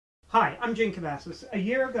Hi, I'm Gene Cavassis. A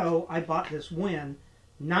year ago, I bought this WEN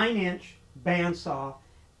 9-inch bandsaw,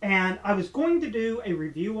 and I was going to do a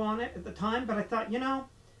review on it at the time, but I thought,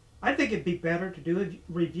 I think it'd be better to do a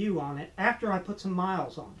review on it after I put some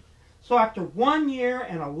miles on it. So after 1 year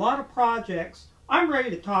and a lot of projects, I'm ready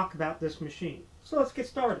to talk about this machine. So let's get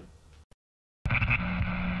started.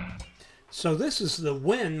 So this is the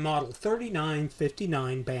WEN Model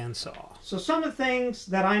 3959 bandsaw. So some of the things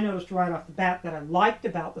that I noticed right off the bat that I liked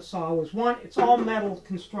about the saw was, one, it's all metal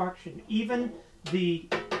construction. Even the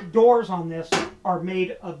doors on this are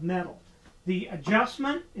made of metal. The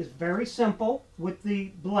adjustment is very simple with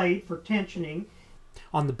the blade for tensioning.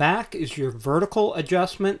 On the back is your vertical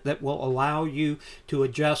adjustment that will allow you to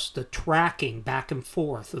adjust the tracking back and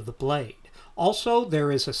forth of the blade. Also,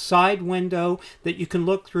 there is a side window that you can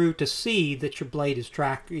look through to see that your blade is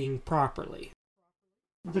tracking properly.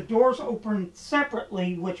 The doors open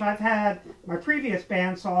separately, which I've had my previous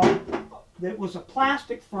bandsaw that was a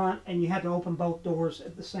plastic front and you had to open both doors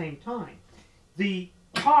at the same time. The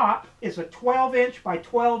top is a 12-inch by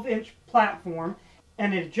 12-inch platform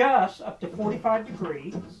and it adjusts up to 45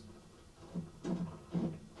 degrees.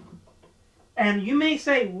 And you may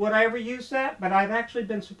say, would I ever use that? But I've actually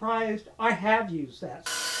been surprised I have used that.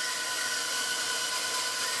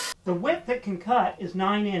 The width it can cut is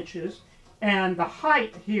 9 inches, and the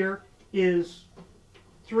height here is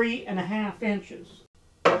 3.5 inches.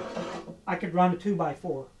 I could run a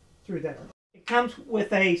 2x4 through there. It comes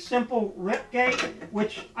with a simple rip gate,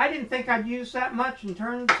 which I didn't think I'd use that much, and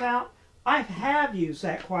turns out I have used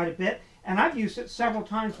that quite a bit, and I've used it several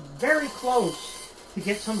times very close to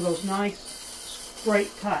get some of those nice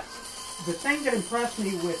straight cuts. The thing that impressed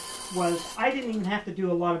me was I didn't even have to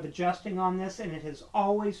do a lot of adjusting on this, and it has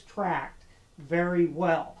always tracked very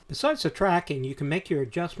well. Besides the tracking, you can make your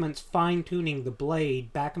adjustments fine-tuning the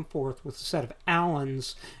blade back and forth with a set of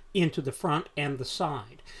Allens into the front and the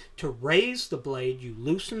side. To raise the blade, you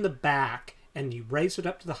loosen the back and you raise it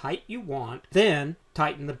up to the height you want, then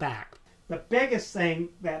tighten the back. The biggest thing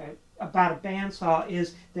about a bandsaw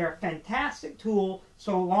is they're a fantastic tool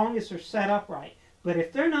so long as they're set up right. But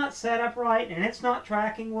if they're not set up right and it's not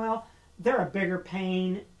tracking well, they're a bigger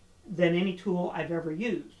pain than any tool I've ever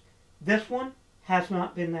used. This one has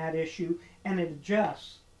not been that issue, and it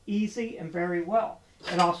adjusts easy and very well.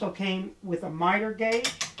 It also came with a miter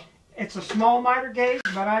gauge. It's a small miter gauge,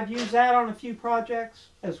 but I've used that on a few projects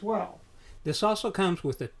as well. This also comes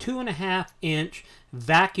with a 2.5-inch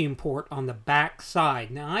vacuum port on the back side.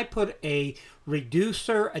 Now I put a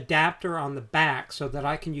reducer adapter on the back so that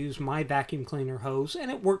I can use my vacuum cleaner hose, and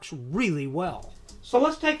it works really well. So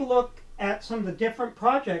let's take a look at some of the different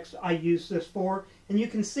projects I used this for, and you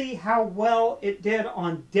can see how well it did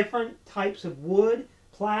on different types of wood,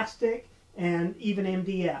 plastic, and even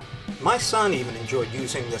MDF. My son even enjoyed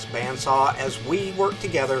using this bandsaw as we worked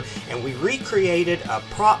together and we recreated a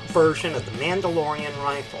prop version of the Mandalorian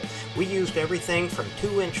rifle. We used everything from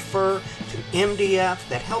 2-inch fir to MDF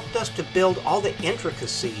that helped us to build all the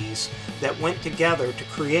intricacies that went together to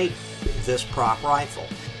create this prop rifle.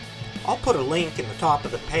 I'll put a link in the top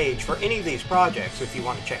of the page for any of these projects if you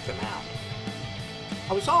want to check them out.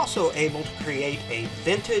 I was also able to create a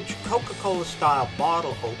vintage Coca-Cola style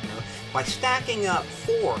bottle opener by stacking up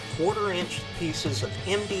 4 1/4-inch pieces of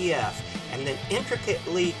MDF and then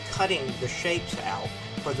intricately cutting the shapes out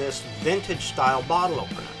for this vintage style bottle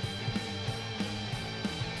opener.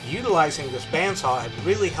 Utilizing this bandsaw had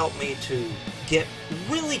really helped me to get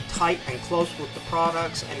really tight and close with the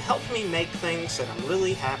products and helped me make things that I'm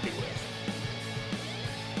really happy with.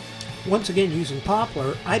 Once again, using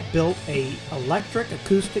poplar, I built an electric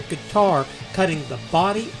acoustic guitar cutting the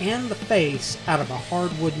body and the face out of a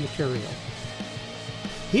hardwood material.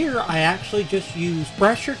 Here I actually just used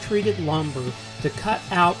pressure-treated lumber to cut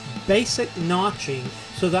out basic notching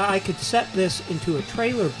so that I could set this into a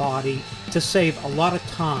trailer body to save a lot of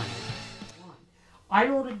time. I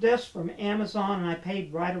ordered this from Amazon and I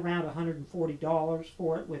paid right around $140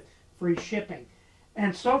 for it with free shipping.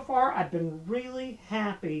 And so far I've been really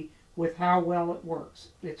happy with how well it works.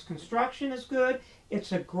 Its construction is good.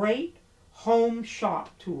 It's a great home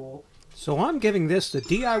shop tool. So I'm giving this the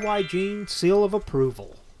DIY Gene seal of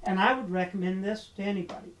approval. And I would recommend this to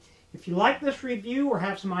anybody. If you like this review or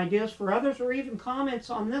have some ideas for others or even comments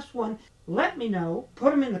on this one, let me know.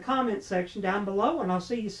 Put them in the comment section down below and I'll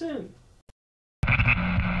see you soon.